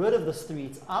get rid of this 3.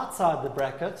 It's outside the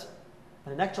bracket,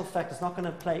 and in actual fact, it's not going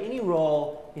to play any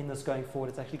role in this going forward.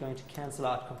 It's actually going to cancel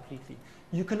out completely.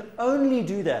 You can only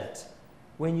do that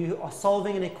when you are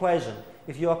solving an equation.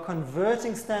 If you are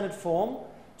converting standard form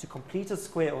to completed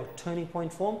square or turning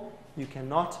point form, you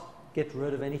cannot get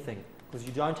rid of anything because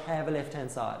you don't have a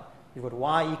left-hand side. You've got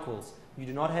y equals. You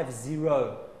do not have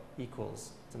 0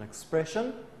 equals. It's an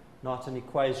expression, not an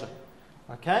equation.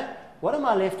 Okay? What am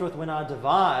I left with when I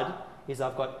divide is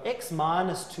I've got x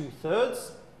minus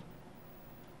 2/3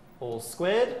 all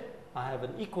squared. I have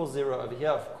an equals 0 over here,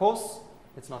 of course.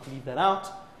 Let's not leave that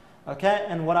out. Okay,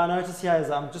 and what I notice here is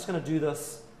I'm just going to do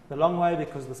this the long way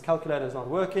because this calculator is not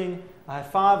working. I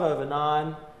have 5 over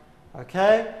 9.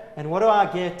 Okay, and what do I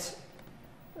get?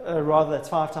 Rather, that's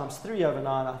 5 times 3 over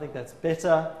 9. I think that's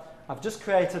better. I've just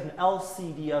created an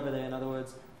LCD over there, in other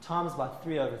words, times by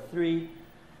 3 over 3.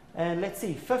 And let's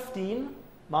see, 15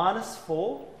 minus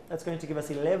 4, that's going to give us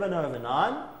 11 over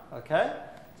 9. Okay,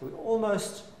 so we're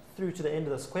almost through to the end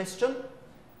of this question.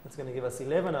 That's going to give us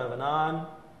 11 over 9.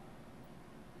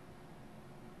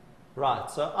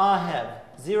 Right, so I have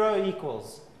 0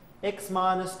 equals x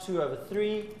minus 2 over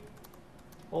 3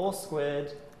 all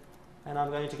squared, and I'm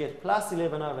going to get plus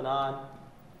 11 over 9.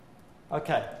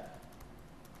 Okay,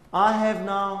 I have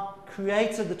now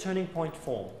created the turning point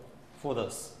form for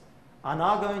this. I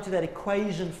now go into that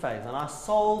equation phase and I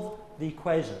solve the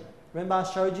equation. Remember I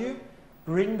showed you?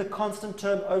 Bring the constant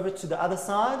term over to the other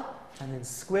side and then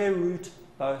square root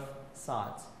both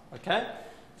sides. Okay?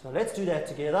 So let's do that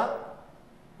together.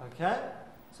 Okay?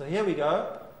 So here we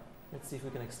go. Let's see if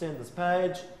we can extend this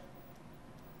page.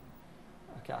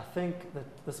 Okay, I think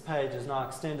that this page is now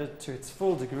extended to its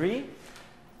full degree,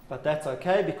 but that's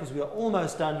okay because we are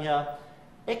almost done here.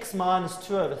 X minus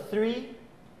 2 over 3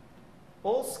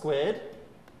 all squared.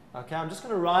 Okay, I'm just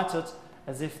going to write it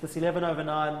as if this 11 over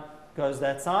 9 goes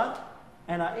that side,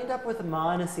 and I end up with a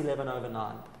minus 11 over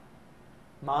 9.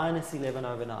 Minus 11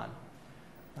 over 9.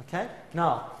 Okay,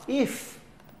 now if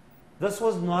this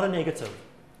was not a negative,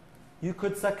 you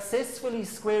could successfully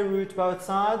square root both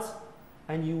sides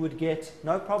and you would get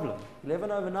no problem.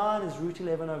 11 over 9 is root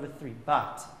 11 over 3.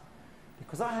 But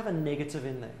because I have a negative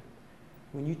in there,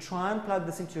 when you try and plug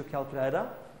this into your calculator,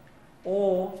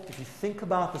 or if you think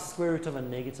about the square root of a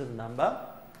negative number,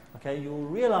 okay, you'll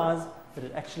realize that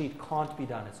it actually can't be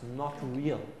done. It's not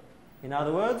real. In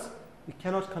other words, we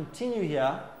cannot continue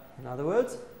here. In other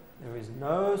words, there is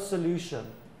no solution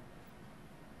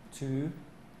to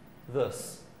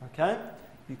this. Okay?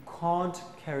 You can't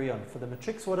carry on. For the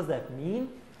matrix, what does that mean?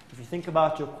 If you think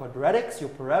about your quadratics, your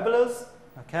parabolas,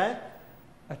 okay,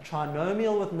 a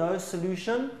trinomial with no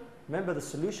solution, remember the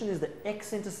solution is the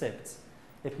x-intercepts.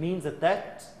 It means that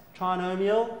that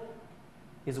trinomial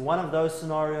is one of those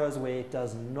scenarios where it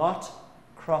does not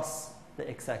cross the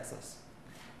x-axis.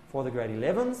 For the grade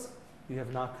 11s, you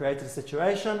have now created a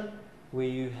situation where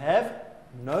you have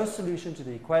no solution to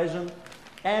the equation,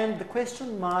 and the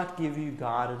question might give you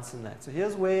guidance in that. So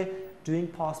here's where doing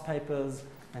past papers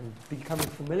and becoming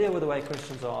familiar with the way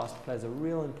questions are asked plays a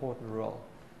real important role.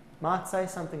 It might say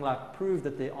something like, prove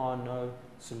that there are no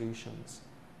solutions,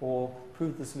 or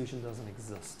prove the solution doesn't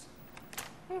exist.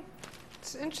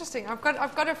 It's interesting. I've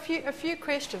got a few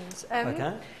questions.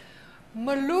 Okay.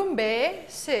 Mulumbe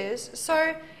says,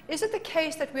 so is it the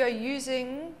case that we are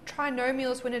using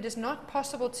trinomials when it is not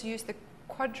possible to use the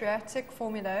quadratic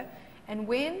formula, and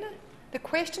when the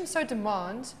question so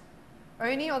demands,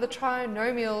 only are the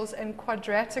trinomials and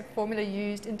quadratic formula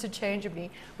used interchangeably?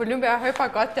 Mulumbe, I hope I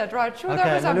got that right. Sure, okay,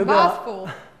 that was Mulumbe, a mouthful.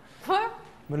 What?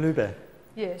 Mulumbe.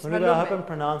 Yes, Mulumbe, I hope I'm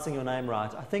pronouncing your name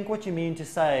right. I think what you mean to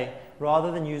say,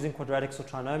 rather than using quadratics or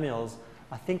trinomials,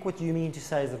 I think what you mean to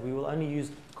say is that we will only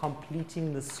use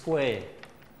completing the square,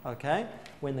 okay,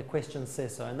 when the question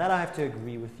says so. And that I have to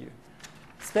agree with you.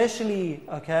 Especially,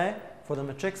 okay, for the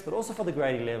matrix, but also for the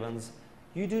grade 11s,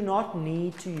 you do not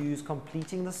need to use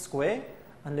completing the square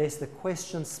unless the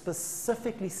question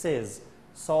specifically says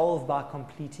solve by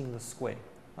completing the square,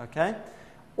 okay?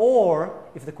 Or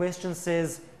if the question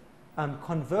says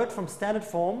convert from standard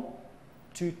form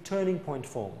to turning point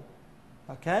form,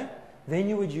 okay? Then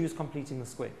you would use completing the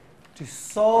square. To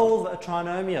solve a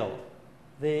trinomial,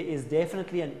 there is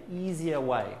definitely an easier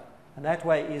way, and that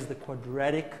way is the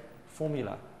quadratic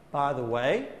formula. By the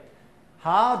way,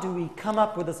 how do we come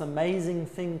up with this amazing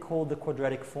thing called the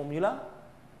quadratic formula?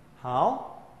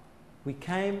 How? We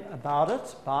came about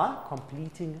it by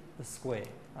completing the square,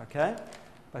 okay?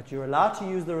 But you're allowed to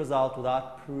use the result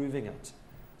without proving it.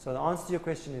 So the answer to your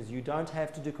question is you don't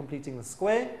have to do completing the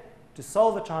square to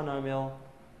solve a trinomial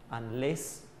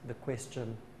unless the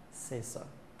question says so.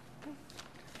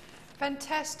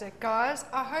 Fantastic, guys.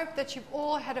 I hope that you've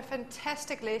all had a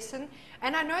fantastic lesson.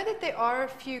 And I know that there are a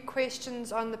few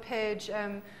questions on the page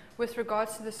with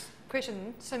regards to this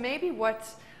question. So maybe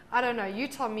I don't know, you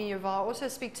tell me, Yuval, also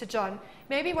speak to John.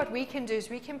 Maybe what we can do is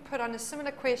we can put on a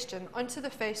similar question onto the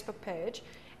Facebook page,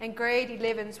 and grade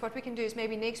 11s, what we can do is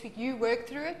maybe next week you work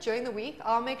through it during the week.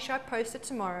 I'll make sure I post it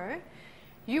tomorrow.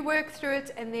 You work through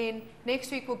it, and then next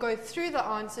week we'll go through the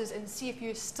answers and see if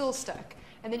you're still stuck.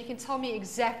 And then you can tell me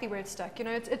exactly where it's stuck. You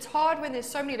know, it's hard when there's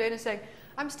so many learners saying,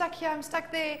 I'm stuck here, I'm stuck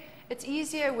there. It's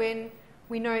easier when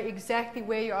we know exactly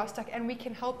where you are stuck and we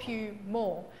can help you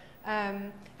more.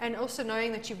 And also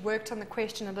knowing that you've worked on the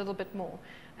question a little bit more.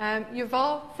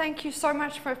 Yuval, thank you so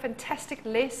much for a fantastic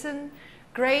lesson.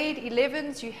 Grade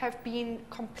 11s, you have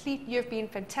been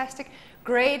fantastic.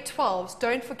 Grade 12s,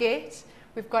 don't forget,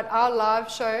 we've got our live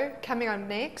show coming on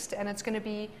next, and it's going to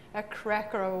be a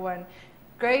cracker of a one.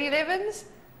 Grade 11s,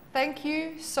 thank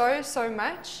you so, so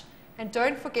much. And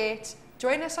don't forget,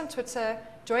 join us on Twitter,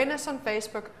 join us on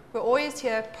Facebook. We're always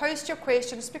here. Post your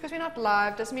questions. Just because we're not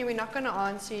live doesn't mean we're not going to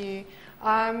answer you.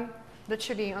 I'm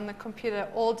literally on the computer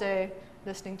all day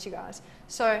listening to you guys.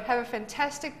 So have a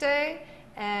fantastic day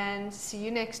and see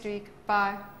you next week.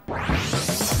 Bye.